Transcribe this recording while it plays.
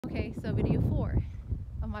Okay, so video 4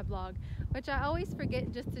 of my blog, which I always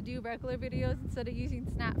forget just to do regular videos instead of using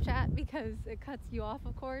Snapchat because it cuts you off,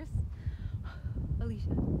 of course. Alicia.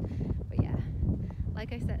 But yeah,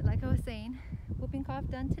 like I was saying, whooping cough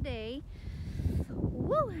done today.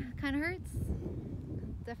 Woo! Kind of hurts.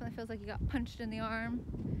 Definitely feels like you got punched in the arm.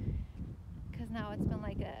 Because now it's been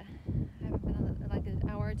like I haven't been like an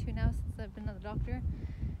hour or two now since I've been to the doctor.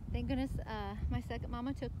 Thank goodness my second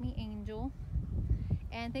mama took me, Angel.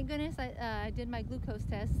 And thank goodness I did my glucose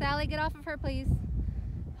test. Sally, get off of her, please.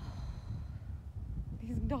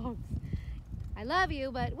 These dogs. I love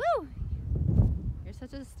you, but woo! You're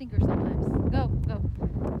such a stinker sometimes. Go, go.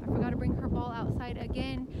 I forgot to bring her ball outside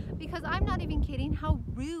again because I'm not even kidding. How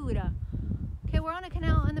rude. Okay, we're on a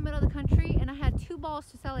canal in the middle of the country and I had 2 balls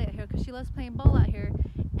to Sally out here because she loves playing ball out here.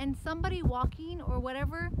 And somebody walking or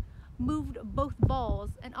whatever moved both balls,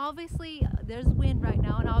 and obviously there's wind right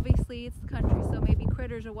now and obviously it's the country, so maybe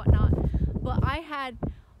critters or whatnot, but I had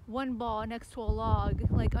 1 ball next to a log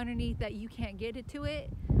like underneath that you can't get it to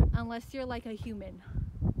it unless you're like a human,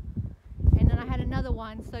 and then I had another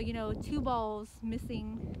one, so you know 2 balls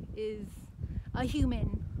missing is a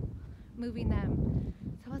human moving them.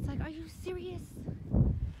 So it's like, are you serious?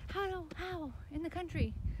 How in the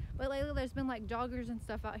country? But lately there's been like joggers and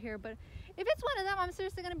stuff out here, but if it's one of them, I'm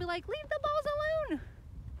seriously gonna be like, leave the balls alone.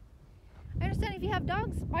 I understand if you have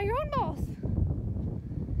dogs, buy your own balls.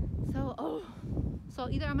 So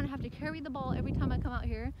either I'm gonna have to carry the ball every time I come out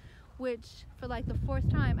here, which for like the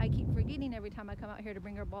 4th time, I keep forgetting every time I come out here to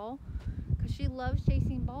bring her ball, because she loves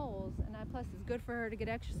chasing balls, and plus it's good for her to get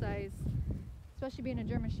exercise, especially being a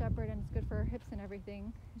German Shepherd, and it's good for her hips and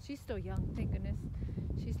everything. She's still young, thank goodness.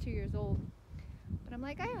 She's 2 years old. But I'm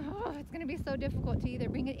like, it's going to be so difficult to either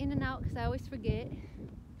bring it in and out because I always forget,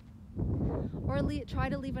 or try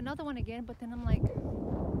to leave another one again, but then I'm like,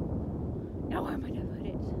 no, I'm going to put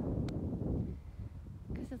it.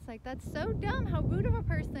 Because it's like, that's so dumb. How rude of a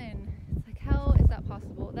person. It's like, how is that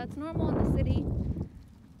possible? That's normal in the city,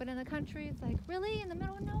 but in the country, it's like, really? In the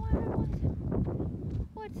middle of nowhere?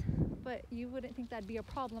 What? But you wouldn't think that'd be a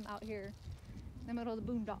problem out here in the middle of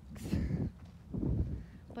the boondocks.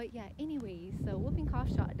 But yeah, anyways, so whooping cough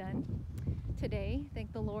shot done today.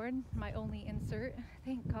 Thank the Lord, my only insert.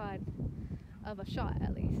 Thank God of a shot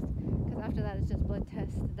at least, because after that it's just blood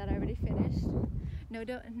test that I already finished.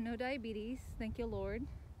 No diabetes, thank you Lord.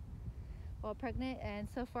 While pregnant, and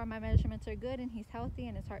so far my measurements are good and he's healthy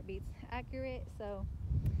and his heartbeat's accurate. So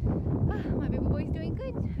my baby boy's doing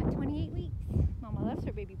good at 28 weeks. Mama loves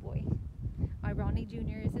her baby boy. My Ronnie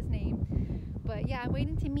Jr. is his name. But yeah, I'm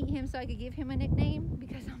waiting to meet him so I could give him a nickname,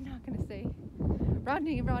 because I'm not going to say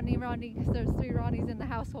Rodney, because there's 3 Ronnies in the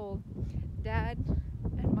household. Dad,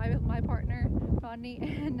 and my partner, Rodney,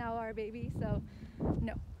 and now our baby. So,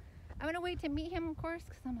 no. I'm going to wait to meet him, of course,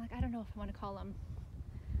 because I'm like, I don't know if I want to call him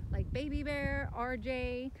like Baby Bear,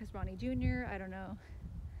 RJ, because Ronnie Jr., I don't know,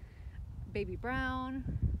 Baby Brown,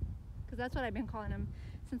 because that's what I've been calling him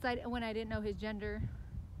since when I didn't know his gender.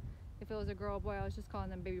 If it was a girl or boy, I was just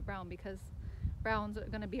calling them Baby Brown, because Brown's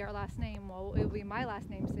gonna be our last name. Well, it will be my last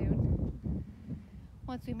name soon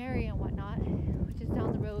once we marry and whatnot, which is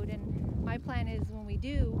down the road. And my plan is, when we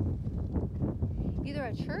do, either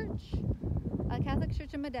a church, a Catholic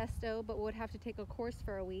church in Modesto, but would have to take a course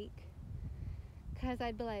for a week, because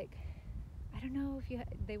I'd be like, I don't know if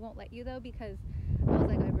they won't let you though, because I was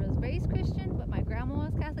like, I was raised Christian, but my grandma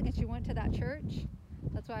was Catholic and she went to that church.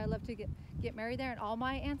 That's why I love to get married there, and all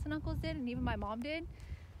my aunts and uncles did, and even my mom did.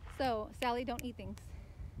 So, Sally, don't eat things.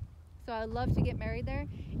 So I love to get married there.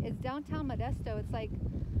 It's downtown Modesto. It's like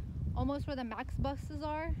almost where the Max buses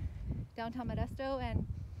are, downtown Modesto, and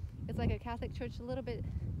it's like a Catholic church a little bit,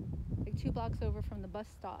 like 2 blocks over from the bus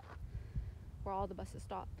stop, where all the buses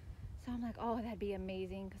stop. So I'm like, oh, that'd be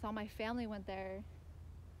amazing, because all my family went there,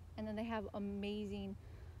 and then they have amazing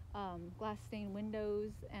glass stained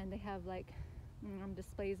windows, and they have like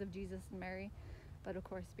displays of Jesus and Mary. But of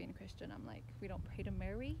course, being a Christian, I'm like, we don't pray to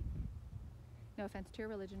Mary. No offense to your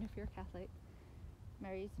religion if you're Catholic.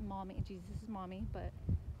 Mary's mommy and Jesus is mommy, but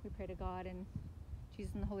we pray to God and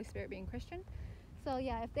Jesus and the Holy Spirit, being Christian. So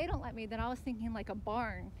yeah, if they don't let me, then I was thinking like a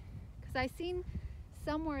barn, because I seen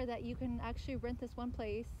somewhere that you can actually rent this one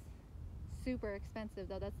place. Super expensive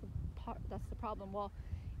though. That's the problem. Well,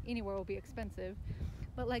 anywhere will be expensive,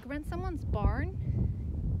 but like rent someone's barn.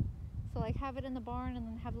 So like have it in the barn and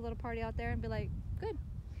then have a little party out there and be like, good.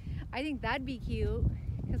 I think that'd be cute,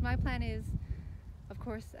 because my plan is, of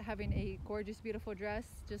course, having a gorgeous, beautiful dress,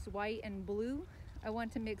 just white and blue. I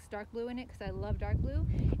want to mix dark blue in it because I love dark blue.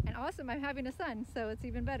 And awesome, I'm having a son, so it's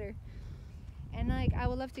even better. And like, I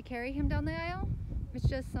would love to carry him down the aisle. It's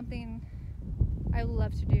just something I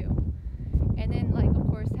love to do. And then, like, of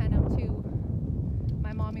course, hand them to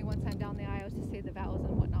my mommy once I'm down the aisles to say the vows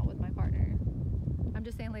and whatnot with my partner. I'm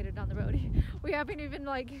just saying later down the road. We haven't even,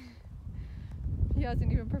 like, he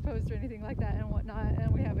hasn't even proposed or anything like that and whatnot,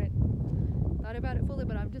 and we haven't thought about it fully,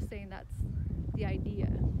 but I'm just saying that's the idea,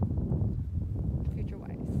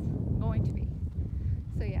 future-wise, going to be.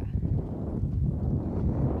 So yeah,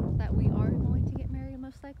 that we are going to get married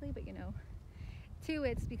most likely, but you know, two,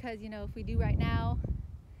 it's because, you know, if we do right now,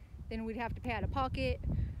 then we'd have to pay out of pocket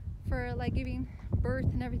for like giving birth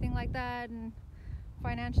and everything like that, and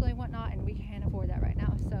financially and whatnot, and we can't afford that right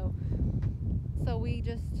now. So we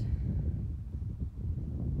just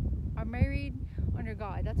are married under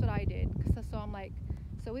God. That's what I did. So I'm like,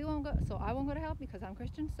 so we won't go. So I won't go to hell because I'm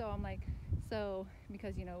Christian. So I'm like, so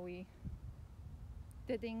because, you know, we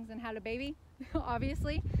did things and had a baby,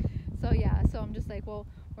 obviously. So yeah. So I'm just like, well,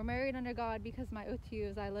 we're married under God because my oath to you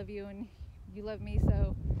is I love you and you love me.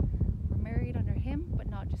 So we're married under Him, but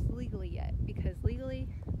not just legally yet, because legally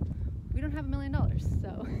we don't have $1 million.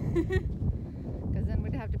 So because then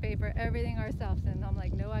we'd have to pay for everything ourselves, and I'm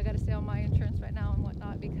like, no, I got to stay on my insurance right now and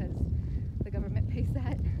whatnot because the government pays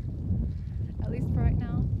that, at least for right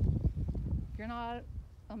now. If you're not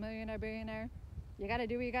a millionaire, billionaire, you got to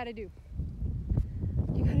do what you got to do.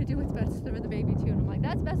 You got to do what's best for the baby too. And I'm like,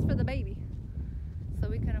 that's best for the baby, so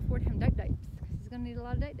we can afford him diapers, because he's gonna need a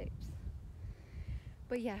lot of diapers.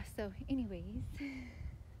 But yeah, so anyways,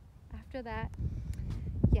 after that,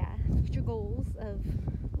 yeah, future goals of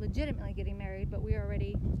legitimately getting married, but we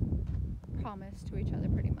already promised to each other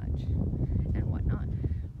pretty much and whatnot.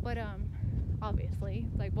 But obviously,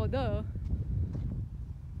 like, well, duh.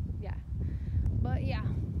 Yeah. But yeah,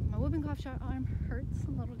 my whooping cough shot arm hurts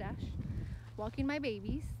a little dash. Walking my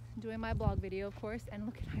babies, doing my blog video, of course, and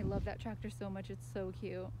look, I love that tractor so much. It's so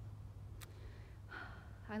cute.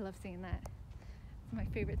 I love seeing that. It's my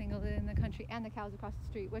favorite thing in the country, and the cows across the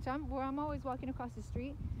street, which I'm always walking across the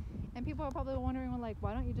street, and people are probably wondering, like,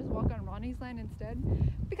 why don't you just walk on Ronnie's land instead?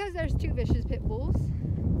 Because there's 2 vicious pit bulls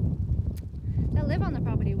that live on the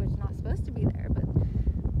property, which is not supposed to be there, but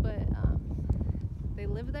they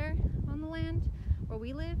live there on the land where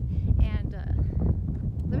we live, and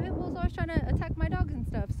the pit bulls always trying to attack my dogs and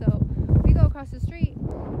stuff. So we go across the street,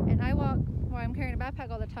 and I walk. Why I'm carrying a backpack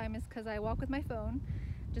all the time is because I walk with my phone,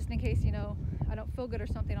 just in case, you know, I don't feel good or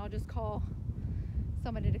something. I'll just call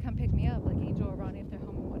somebody to come pick me up, like Angel or Ronnie if they're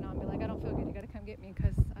home and whatnot, and be like, I don't feel good, you gotta come get me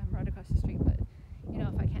because I'm right across the street. But you know,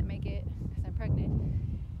 if I can't make it because I'm pregnant,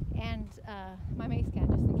 and my mace can,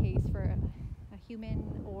 just in case, for a human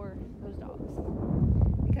or those dogs,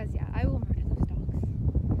 because yeah, I will murder those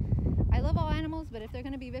dogs. I love all animals, but if they're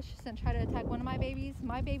gonna be vicious and try to attack one of my babies,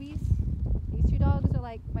 these 2 dogs are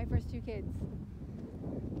like my first 2 kids.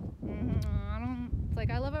 It's like,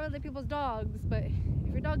 I love other people's dogs, but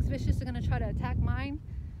if your dog's vicious, they're gonna try to attack mine,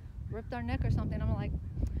 rip their neck or something, I'm like,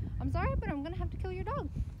 I'm sorry, but I'm gonna have to kill your dog.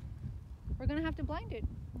 We're gonna have to blind it.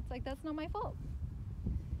 It's like, that's not my fault.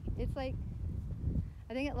 It's like,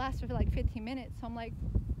 I think it lasts for like 15 minutes, so I'm like,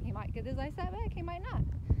 he might get his eyesight back, he might not.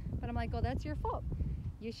 But I'm like, oh, that's your fault.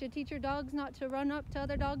 You should teach your dogs not to run up to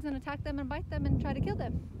other dogs and attack them and bite them and try to kill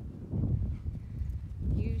them.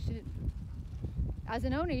 You should, as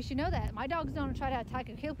an owner, you should know that. My dogs don't try to attack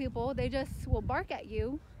and kill people. They just will bark at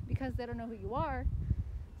you because they don't know who you are.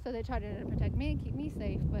 So they try to protect me and keep me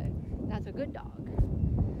safe, but that's a good dog.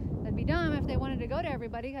 That'd be dumb if they wanted to go to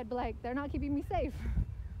everybody. I'd be like, they're not keeping me safe.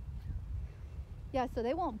 Yeah, so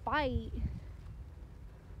they won't bite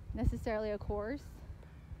necessarily, of course,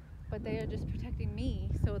 but they are just protecting me.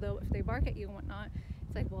 So though, if they bark at you and whatnot,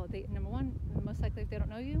 it's like, well, they, number one, most likely if they don't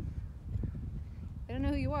know you, they don't know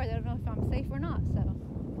who you are. They don't know if I'm safe or not. So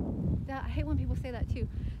I hate when people say that too.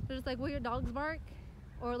 They're just like, will your dogs bark?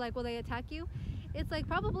 Or like, will they attack you? It's like,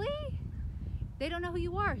 probably. They don't know who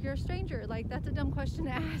you are. You're a stranger. Like, that's a dumb question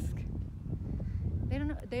to ask. They don't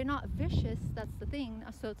know. They're not vicious. That's the thing.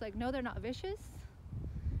 So it's like, no, they're not vicious.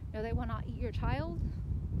 No, they will not eat your child,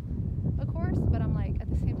 of course. But I'm like, at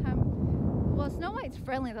the same time, well, Snow White's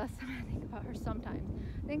friendly. That's something I think about her sometimes.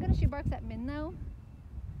 Thank goodness she barks at men though.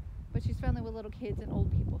 But she's friendly with little kids and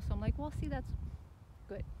old people. So I'm like, well, see, that's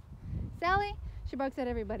good. Sally, she barks at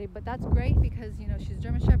everybody, but that's great because, you know, she's a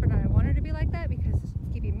German Shepherd, and I want her to be like that because it's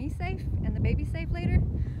keeping me safe and the baby safe later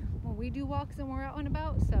when we do walks and we're out and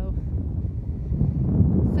about. So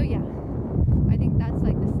yeah, I think that's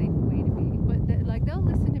like the safe way to be. But like, they'll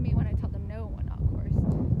listen to me when I tell them no and whatnot, of course.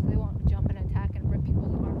 So they won't jump and attack and rip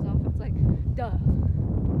people's arms off. It's like, duh.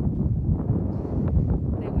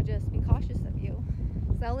 They would just be cautious of you.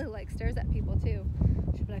 Sally like stares at people too.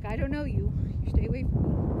 She'd be like, I don't know you. You stay away from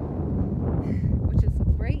me. Which is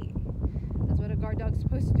great. That's what a guardian guard dog's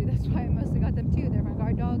supposed to do. That's why I mostly got them too. They're my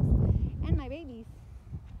guard dogs and my babies.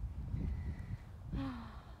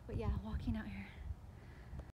 But yeah, walking out here.